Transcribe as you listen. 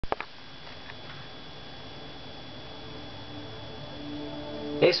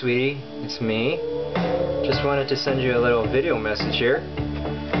Hey sweetie, it's me. Just wanted to send you a little video message here.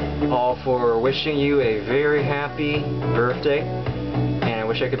 All for wishing you a very happy birthday. And I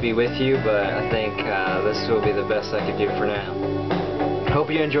wish I could be with you, but I think this will be the best I could do for now. Hope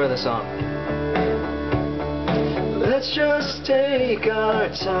you enjoy the song. Let's just take our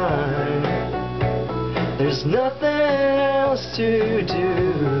time. There's nothing else to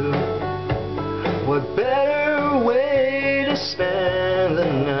do. What better way to spend the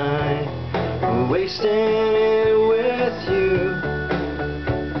night, wasting it with you.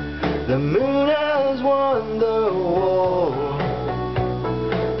 The moon has won the war.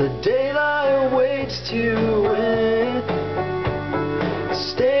 The daylight waits to win.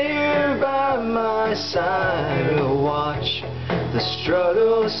 Stay here by my side, watch the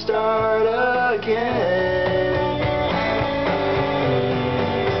struggle start again.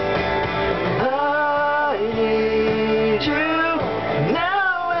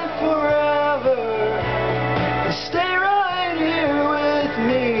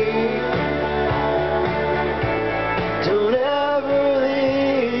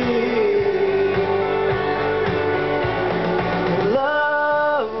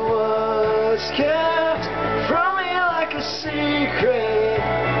 Kept from me like a secret,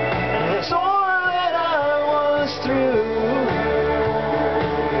 and it's all that I was through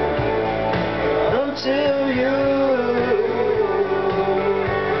until you,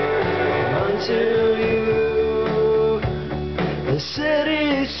 the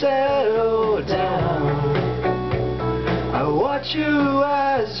city settled down. I watch you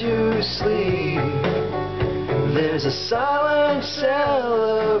as you sleep. There's a silent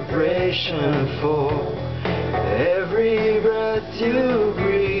celebration for every breath you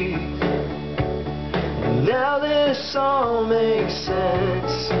breathe. And now this all makes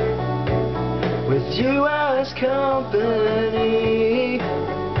sense with you as company.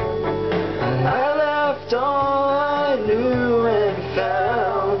 I left all I knew and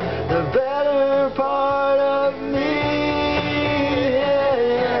found the better part of me.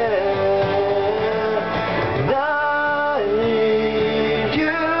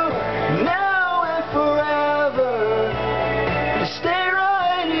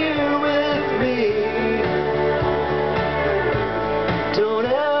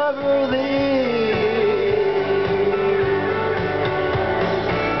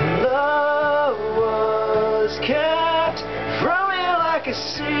 Kept from me like a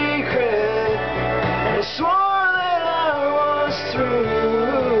secret, and I swore that I was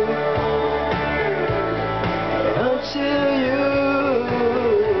through until you.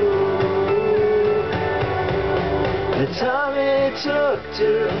 The time it took to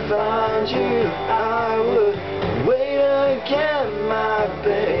find you, I would wait again, my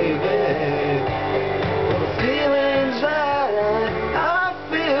baby. The feelings that I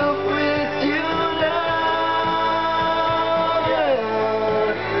feel with you now.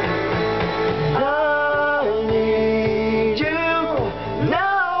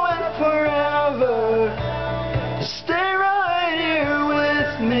 Stay right here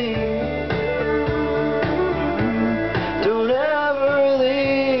with me. Don't ever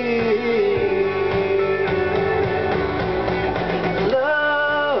leave.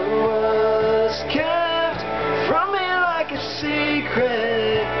 Love was kept from me like a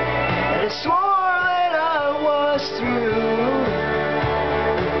secret, and I swore that I was through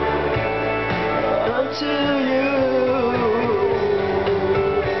until you.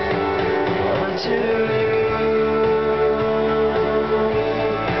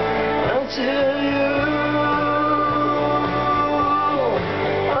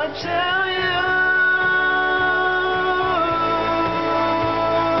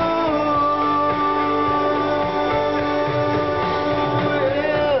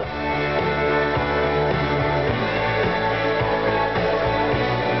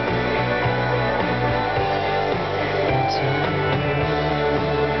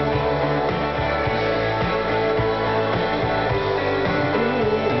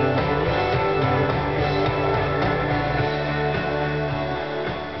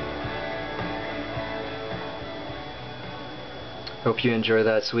 Hope you enjoy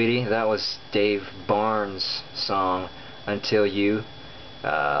that, sweetie. That was Dave Barnes' song, Until You,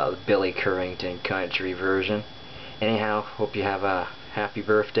 Billy Currington country version. Anyhow, hope you have a happy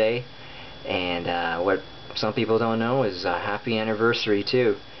birthday, and what some people don't know is a happy anniversary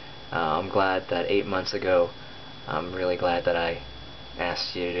too. I'm glad that 8 months ago, I'm really glad that I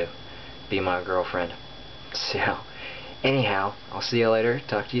asked you to be my girlfriend. So, anyhow, I'll see you later.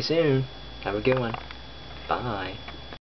 Talk to you soon. Have a good one. Bye.